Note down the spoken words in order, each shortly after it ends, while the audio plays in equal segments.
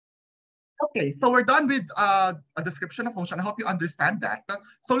Okay, so we're done with a description of motion. I hope you understand that.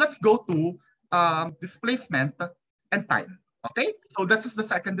 So let's go to displacement and time. Okay, so this is the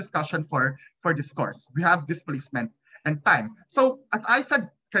second discussion for this course. We have displacement and time. So as I said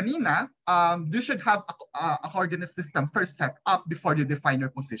kanina, you should have a coordinate system first set up before you define your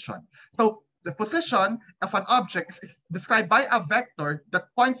position. So the position of an object is described by a vector that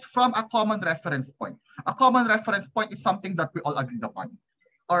points from a common reference point. A common reference point is something that we all agreed upon,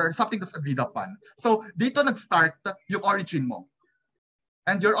 or something that's agreed upon. So dito nag-start yung origin mo.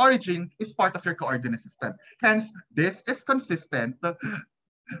 And your origin is part of your coordinate system. Hence, this is consistent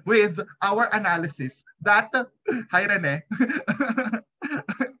with our analysis that, hi Rene.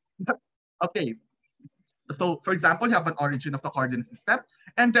 Okay, so for example, you have an origin of the coordinate system,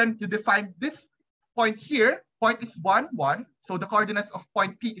 and then you define this point here. Point is 1, 1. So the coordinates of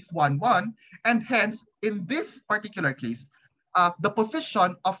point P is 1, 1. And hence, in this particular case, the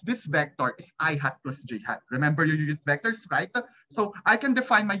position of this vector is I hat plus j hat. Remember your unit vectors, right? So I can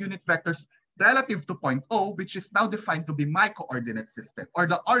define my unit vectors relative to point O, which is now defined to be my coordinate system, or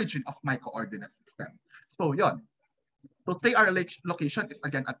the origin of my coordinate system. So yon. So say our location is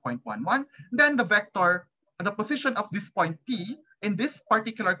again at point 1, 1. Then the vector, the position of this point P in this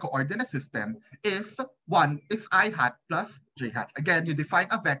particular coordinate system is 1, is I hat plus j hat. Again, you define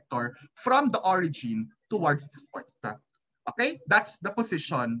a vector from the origin towards this point. Okay, that's the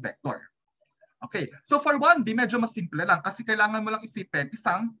position vector. Okay, so for 1D, medyo mas simple lang kasi kailangan mo lang isipin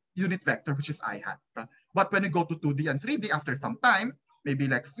isang unit vector, which is I hat. But when you go to 2D and 3D after some time, maybe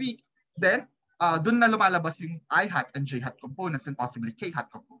next week, then dun na lumalabas yung I hat and j hat components and possibly k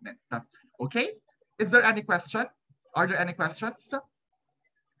hat component. Okay, is there any question? Are there any questions?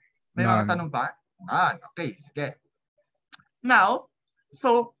 May mga tanong ba? None. Okay, sige. Now,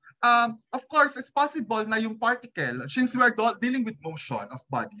 so of course, it's possible na yung particle, since we are dealing with motion of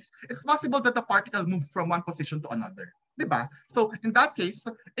bodies, it's possible that the particle moves from one position to another. Diba? So in that case,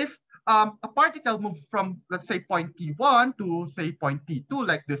 if a particle moves from, let's say, point P1 to, say, point P2,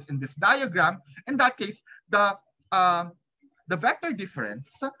 like this in this diagram, in that case, the vector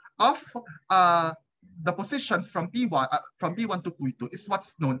difference of the positions from P1 to P2 is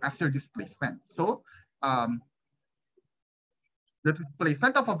what's known as your displacement. So the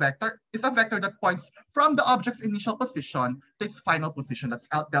displacement of a vector is a vector that points from the object's initial position to its final position. That's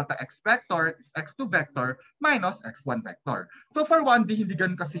delta x vector is x2 vector minus x1 vector. So for 1D, hindi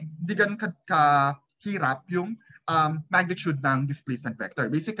ganun kahirap yung magnitude ng displacement vector.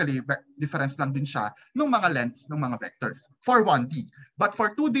 Basically, difference lang din siya ng mga lengths ng mga vectors for 1D. But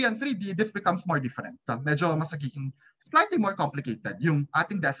for 2D and 3D, this becomes more different. Medyo mas nagiging slightly more complicated yung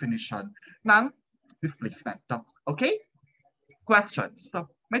ating definition ng displacement. Okay? Questions. So,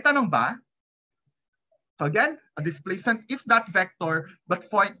 may tanong ba? So again, a displacement is that vector but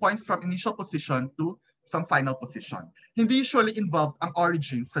points from initial position to some final position. Hindi usually involved ang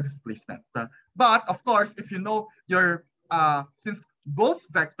origin sa displacement. But of course, if you know your, since both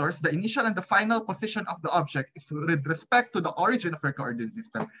vectors, the initial and the final position of the object is with respect to the origin of your coordinate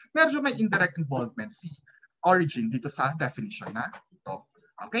system, medyo may indirect involvement si origin dito sa definition na ito.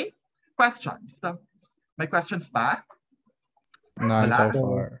 Okay? Questions. So, may questions ba? None so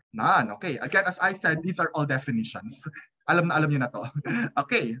far. None. Okay. Again, as I said, these are all definitions. Alam niyo na to.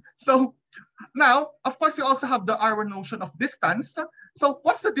 Okay. So now, of course, you also have our notion of distance. So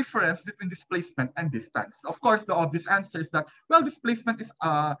what's the difference between displacement and distance? Of course, the obvious answer is that, well, displacement is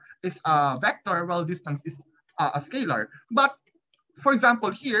a vector, while distance is a scalar. But for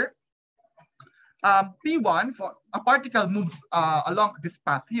example, here, P1, for a particle moves along this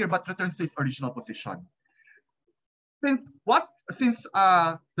path here, but returns to its original position. Since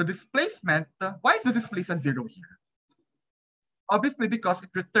the displacement, why is the displacement 0 here? Obviously, because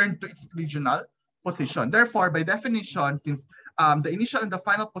it returned to its original position. Therefore, by definition, since the initial and the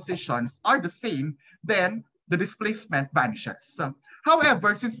final positions are the same, then the displacement vanishes.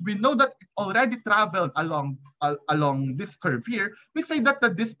 However, since we know that it already traveled along this curve here, we say that the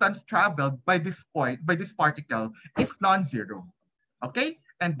distance traveled by this point, by this particle, is non-zero. Okay?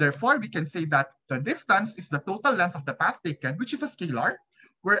 And therefore, we can say that the distance is the total length of the path taken, which is a scalar,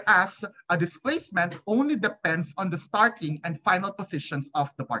 whereas a displacement only depends on the starting and final positions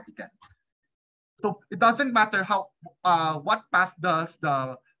of the particle. So it doesn't matter how what path does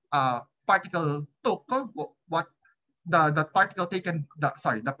the particle took, what the particle taken,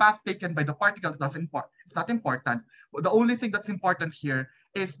 the path taken by the particle doesn't it's not important. The only thing that's important here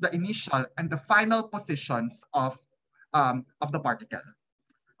is the initial and the final positions of the particle.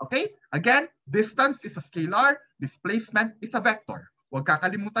 Okay? Again, distance is a scalar, displacement is a vector. Huwag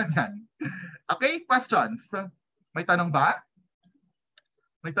kakalimutan yan. Okay? Questions? May tanong ba?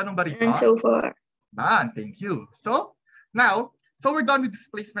 May tanong ba rito? None so far. None, thank you. So, now, we're done with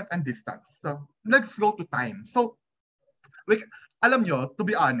displacement and distance. So, let's go to time. So, alam nyo, to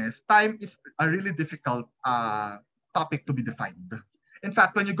be honest, time is a really difficult topic to be defined. In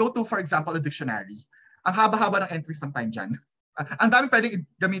fact, when you go to, for example, a dictionary, ang haba-haba ng entries ng time dyan. Ang dami pwedeng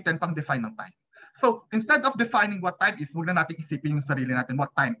gamitin pang define ng time. So, instead of defining what time is, huwag na natin isipin yung sarili natin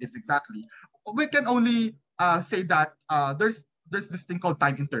what time is exactly. We can only say that there's this thing called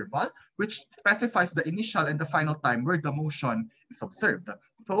time interval, which specifies the initial and the final time where the motion is observed.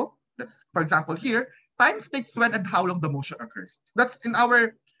 So, for example here, time states when and how long the motion occurs. That's in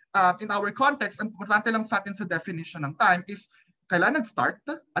our context. Ang importante lang sa atin sa definition ng time is kailan nag-start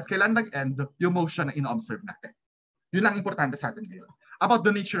at kailan nag-end yung motion na in-observe natin. Yun ang importante sa atin ngayon. About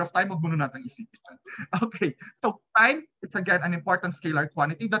the nature of time, huwag muna natin isipin. Okay, so time is again an important scalar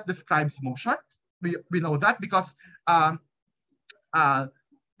quantity that describes motion. We know that because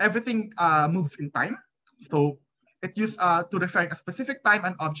everything moves in time. So it used to refer a specific time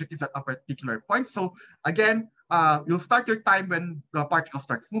an object is at a particular point. So again, you'll start your time when the particle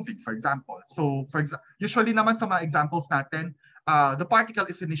starts moving, for example. So usually naman sa mga examples natin, the particle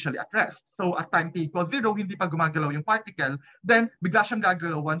is initially at rest. So at time t equals 0, hindi pa gumagalaw yung particle, then bigla siyang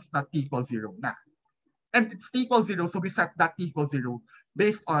gagalaw once na t equals 0 na. And it's t equals 0, so we set that t equals 0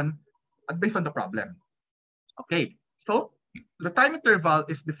 based on the problem. Okay, so the time interval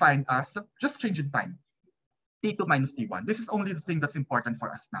is defined as just change in time. T2 minus T1. This is only the thing that's important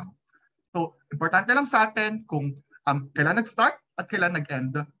for us now. So, importante lang sa atin kung kailan nag-start at kailan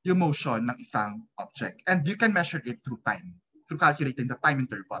nag-end yung motion ng isang object. And you can measure it through time, through calculating the time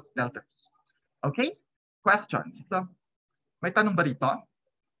interval, delta T. Okay? Questions? So, may tanong ba rito?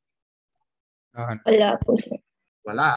 Wala po, sir. Wala.